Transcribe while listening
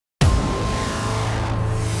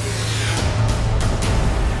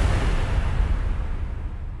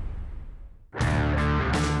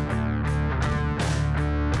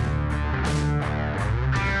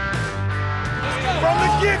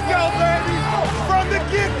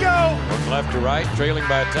left to right, trailing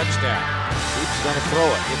by a touchdown. He's going to throw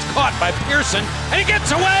it. It's caught by Pearson, and he gets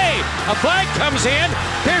away. A flag comes in.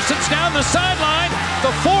 Pearson's down the sideline. The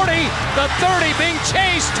 40, the 30 being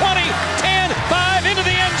chased. 20, 10, 5 into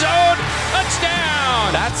the end zone. Touchdown.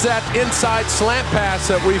 That's that inside slant pass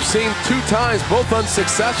that we've seen 2 times, both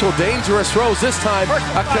unsuccessful, dangerous throws. This time,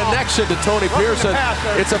 a connection to Tony Pearson.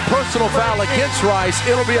 It's a personal foul against Rice.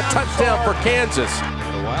 It'll be a touchdown for Kansas.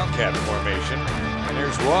 The Wildcat formation. And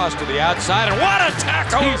there's Ross to the outside, and what a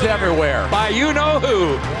tackle! He's everywhere. By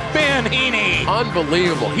you-know-who, Ben Heaney.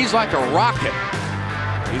 Unbelievable. He's like a rocket.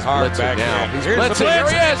 He's Hard blitzing back now. in. He's Here's blitzing. The blitz, There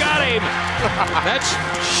he is. Got him. That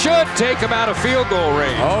should take him out of field goal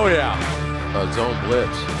range. Oh, yeah. A zone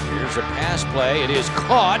blitz. Here's a pass play. It is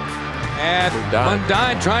caught. And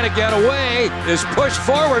Mundine trying to get away is pushed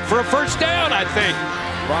forward for a first down, I think.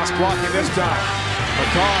 Ross blocking this time.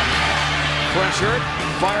 McCall pressured.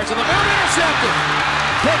 Fires in the middle. Intercepted.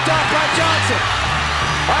 Picked off by Johnson.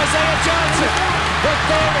 Isaiah Johnson. The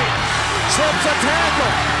 30. Slips a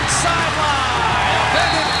tackle. Sideline.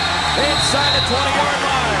 Offended. Inside the 20-yard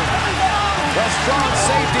line. The strong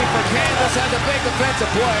safety for Kansas has a big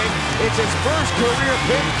defensive play. It's his first career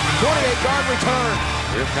big 28-yard return.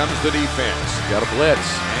 Here comes the defense. Got a blitz.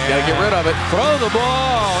 Got to get rid of it. Throw the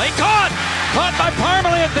ball. He caught. Caught by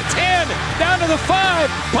Parmalee at the 10. Down to the 5.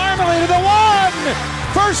 Parmalee to the 1.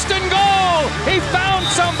 First and goal. He found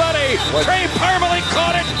somebody. Trey Parmalee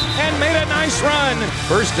caught it and made a nice run.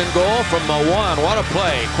 First and goal from the 1. What a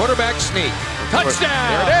play. Quarterback sneak.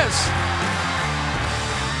 Touchdown. There it is.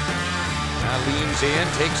 Now leans in,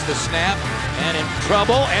 takes the snap, and in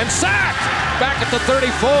trouble, and sacked. Back at the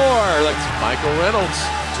 34. That's Michael Reynolds.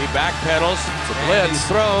 He backpedals. It's a blitz.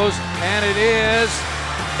 He throws, and it is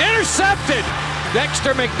intercepted.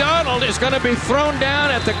 Dexter McDonald is going to be thrown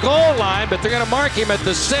down at the goal line, but they're going to mark him at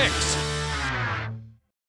the 6.